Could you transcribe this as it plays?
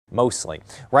Mostly.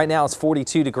 Right now it's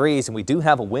 42 degrees and we do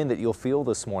have a wind that you'll feel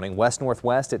this morning.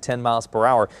 West-northwest at 10 miles per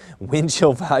hour. Wind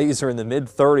chill values are in the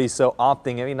mid-30s, so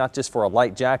opting maybe not just for a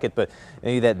light jacket, but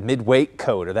maybe that mid-weight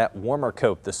coat or that warmer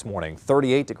coat this morning.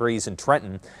 38 degrees in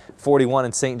Trenton, 41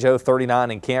 in St. Joe,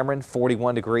 39 in Cameron,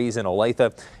 41 degrees in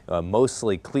Olathe.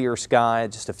 Mostly clear sky,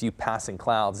 just a few passing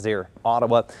clouds there,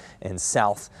 Ottawa and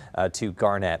south to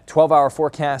Garnett. 12-hour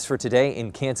forecast for today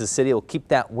in Kansas City will keep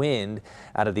that wind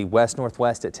out of the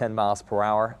west-northwest at 10 miles per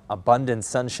hour. Abundant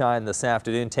sunshine this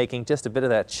afternoon, taking just a bit of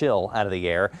that chill out of the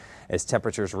air as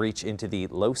temperatures reach into the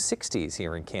low 60s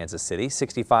here in Kansas City.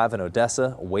 65 in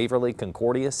Odessa, Waverly,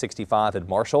 Concordia, 65 in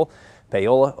Marshall,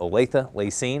 Paola, Olathe,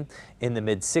 Lacine in the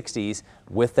mid-60s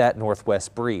with that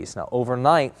northwest breeze. Now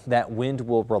overnight, that wind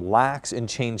will relax and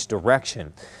change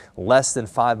direction. Less than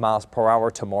 5 miles per hour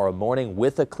tomorrow morning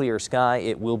with a clear sky.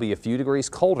 It will be a few degrees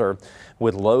colder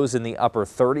with lows in the upper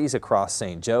 30s across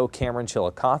St. Joe, Cameron,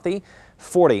 Chillicothe.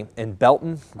 40 in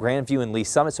Belton, Grandview, and Lee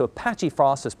Summit. So a patchy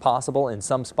frost is possible in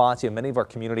some spots. Many of our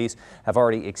communities have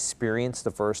already experienced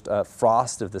the first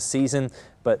frost of the season,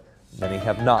 but many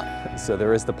have not. So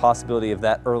there is the possibility of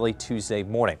that early Tuesday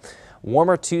morning.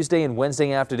 Warmer Tuesday and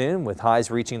Wednesday afternoon with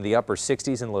highs reaching the upper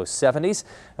 60s and low 70s.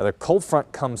 Another cold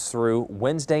front comes through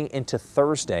Wednesday into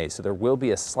Thursday, so there will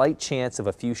be a slight chance of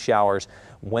a few showers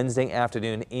Wednesday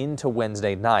afternoon into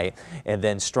Wednesday night, and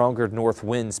then stronger north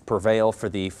winds prevail for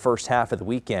the first half of the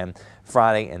weekend,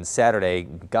 Friday and Saturday,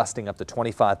 gusting up to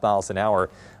 25 miles an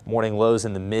hour. Morning lows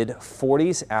in the mid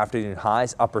 40s, afternoon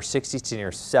highs upper 60s to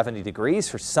near 70 degrees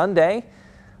for Sunday.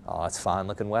 Oh, it's fine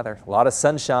looking weather. A lot of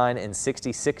sunshine and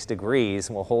 66 degrees,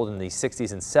 and we'll hold in the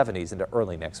 60s and 70s into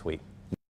early next week.